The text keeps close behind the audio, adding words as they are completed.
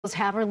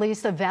Have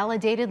released a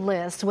validated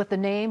list with the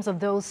names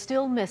of those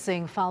still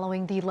missing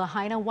following the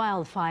Lahaina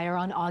wildfire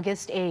on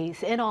August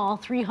 8th. In all,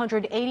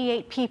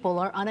 388 people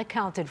are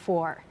unaccounted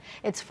for.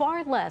 It's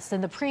far less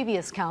than the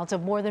previous count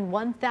of more than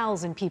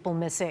 1,000 people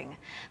missing.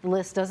 The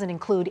list doesn't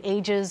include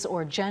ages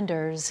or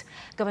genders.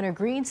 Governor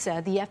Green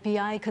said the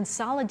FBI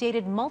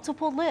consolidated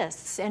multiple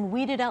lists and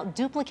weeded out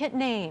duplicate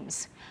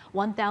names.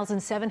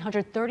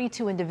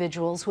 1,732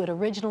 individuals who had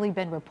originally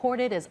been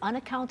reported as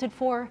unaccounted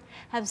for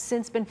have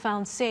since been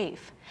found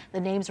safe. The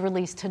names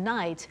released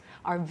tonight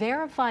are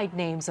verified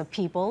names of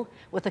people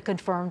with a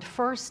confirmed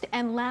first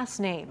and last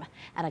name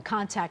and a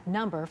contact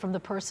number from the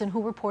person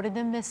who reported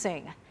them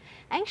missing.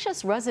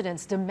 Anxious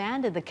residents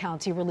demanded the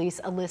county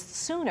release a list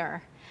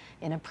sooner.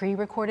 In a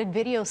pre-recorded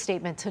video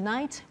statement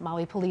tonight,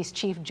 Maui Police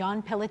Chief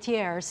John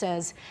Pelletier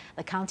says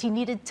the county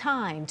needed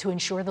time to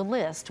ensure the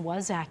list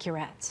was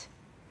accurate.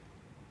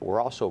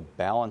 We're also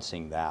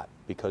balancing that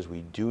because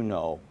we do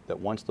know that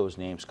once those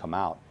names come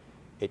out,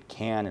 it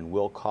can and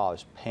will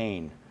cause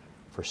pain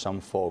for some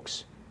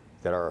folks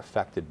that are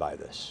affected by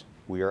this.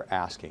 We are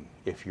asking,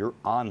 if you're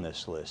on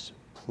this list,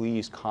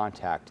 please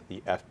contact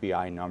the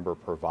FBI number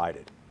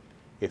provided.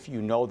 If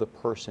you know the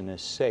person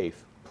is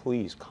safe,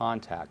 please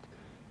contact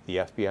the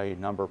FBI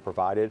number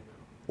provided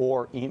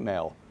or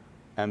email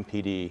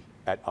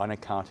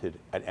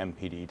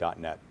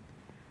mpd@unaccounted@mpd.net.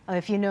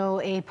 If you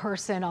know a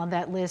person on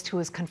that list who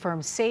is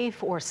confirmed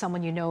safe or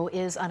someone you know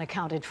is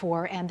unaccounted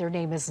for and their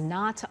name is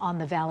not on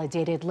the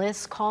validated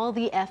list, call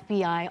the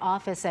FBI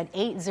office at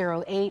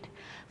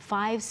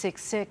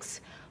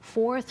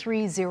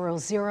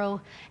 808-566-4300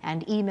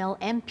 and email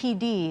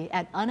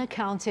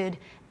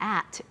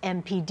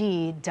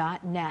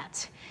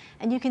mpd@unaccounted@mpd.net.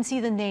 And you can see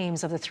the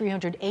names of the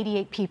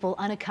 388 people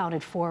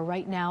unaccounted for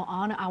right now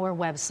on our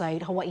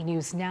website,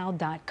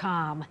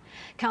 hawaiinewsnow.com.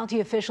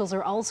 County officials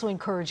are also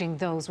encouraging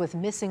those with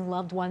missing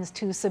loved ones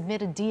to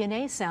submit a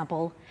DNA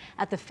sample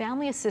at the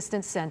Family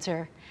Assistance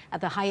Center at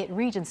the Hyatt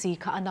Regency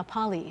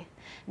Ka'anapali.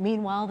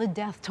 Meanwhile, the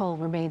death toll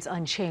remains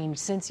unchanged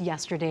since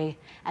yesterday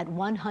at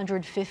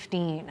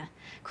 115.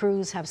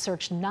 Crews have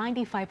searched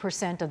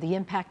 95% of the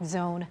impact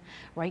zone.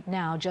 Right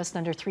now, just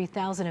under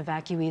 3,000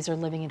 evacuees are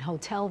living in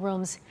hotel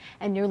rooms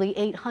and nearly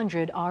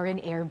 800 are in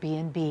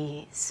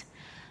Airbnbs.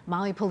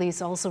 Maui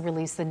police also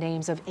released the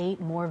names of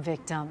 8 more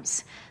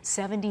victims.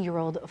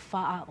 70-year-old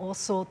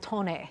Fa'aoso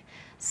Tone,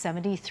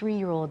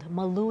 73-year-old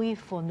Malui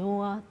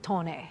Fonua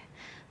Tone,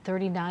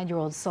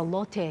 39-year-old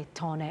Salote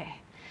Tone,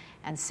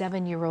 and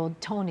 7-year-old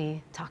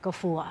Tony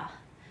Takafua.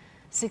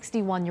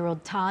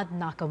 61-year-old Todd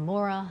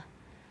Nakamura,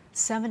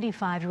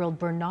 75-year-old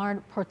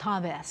Bernard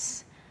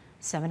Portaves,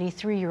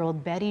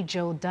 73-year-old Betty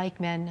Jo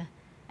Dykeman,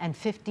 and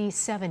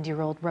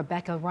 57-year-old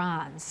Rebecca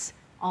Rans,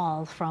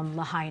 all from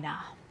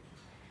Lahaina.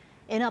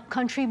 In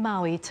upcountry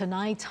Maui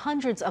tonight,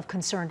 hundreds of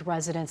concerned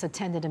residents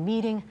attended a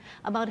meeting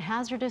about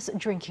hazardous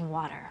drinking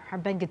water. Our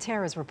Ben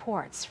Gutierrez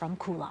reports from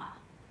Kula.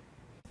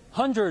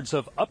 Hundreds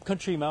of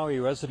upcountry Maui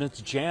residents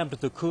jammed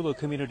at the Kula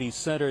Community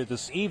Center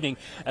this evening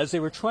as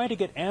they were trying to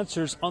get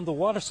answers on the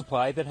water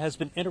supply that has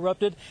been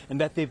interrupted and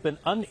that they've been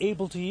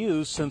unable to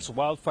use since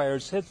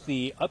wildfires hit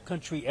the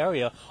upcountry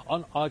area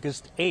on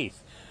August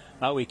 8th.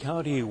 Maui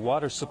County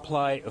water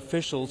supply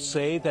officials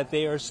say that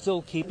they are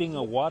still keeping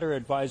water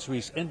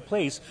advisories in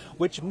place,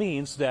 which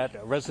means that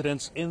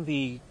residents in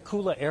the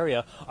Kula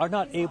area are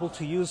not able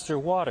to use their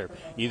water,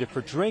 either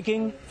for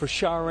drinking, for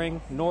showering,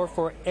 nor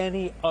for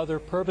any other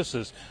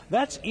purposes.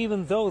 That's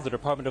even though the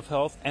Department of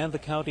Health and the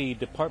County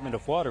Department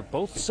of Water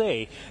both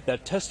say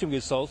that testing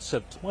results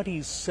of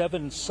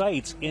 27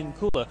 sites in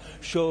Kula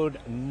showed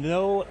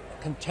no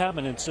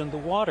contaminants in the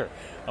water.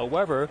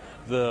 However,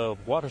 the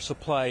Water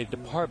Supply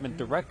Department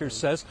director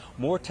says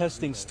more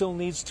testing still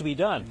needs to be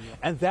done,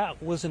 and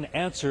that was an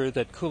answer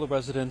that Kula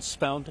residents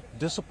found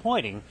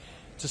disappointing,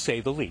 to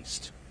say the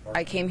least.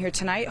 I came here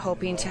tonight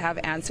hoping to have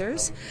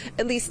answers,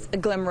 at least a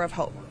glimmer of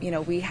hope. You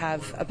know, we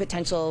have a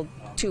potential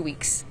 2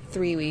 weeks,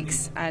 3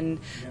 weeks, and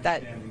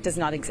that does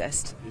not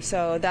exist.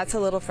 So that's a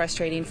little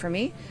frustrating for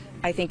me.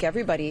 I think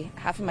everybody,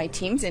 half of my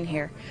team's in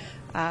here,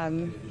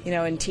 you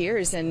know, in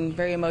tears and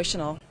very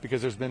emotional.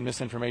 Because there's been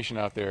misinformation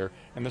out there,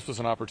 and this was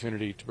an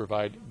opportunity to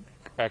provide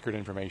accurate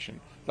information.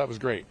 That was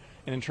great.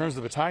 And in terms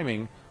of the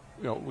timing,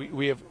 you know,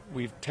 we've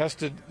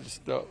tested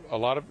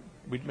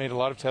we've made a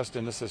lot of tests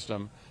in the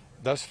system.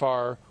 Thus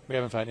far, we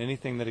haven't found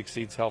anything that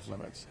exceeds health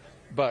limits.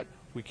 But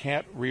we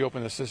can't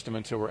reopen the system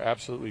until we're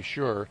absolutely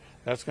sure.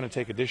 That's going to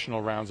take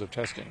additional rounds of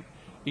testing.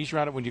 Each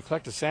round, when you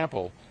collect a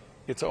sample,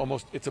 it's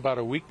about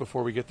a week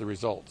before we get the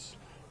results.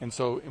 And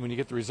so when you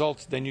get the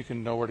results, then you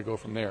can know where to go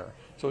from there.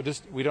 So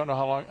we don't know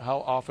how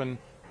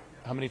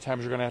many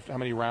times how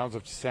many rounds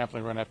of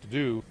sampling we're going to have to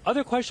do.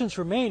 Other questions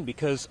remain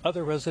because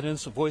other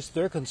residents voiced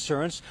their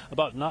concerns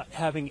about not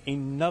having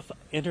enough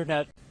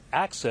internet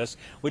access,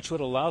 which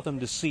would allow them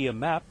to see a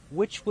map,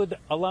 which would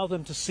allow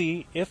them to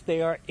see if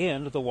they are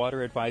in the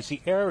water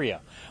advisory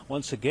area.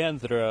 Once again,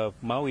 the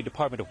Maui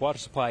Department of Water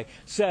Supply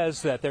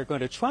says that they're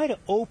going to try to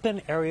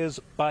open areas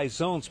by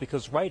zones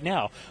because right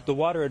now the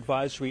water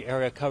advisory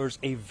area covers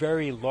a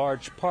very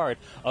large part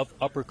of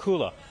Upper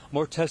Kula.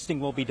 More testing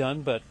will be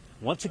done, but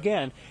once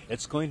again,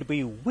 it's going to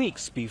be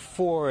weeks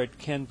before it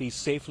can be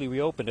safely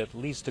reopened, at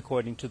least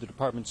according to the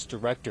department's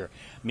director.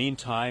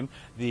 Meantime,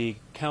 the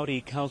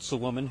county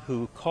councilwoman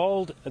who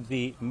called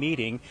the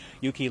meeting,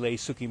 Yukile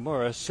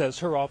Sukimura, says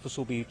her office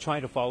will be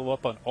trying to follow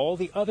up on all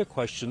the other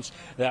questions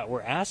that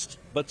were asked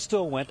but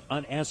still went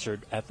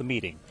unanswered at the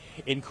meeting.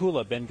 In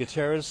Kula, Ben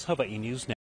Gutierrez, Hawaii News Now.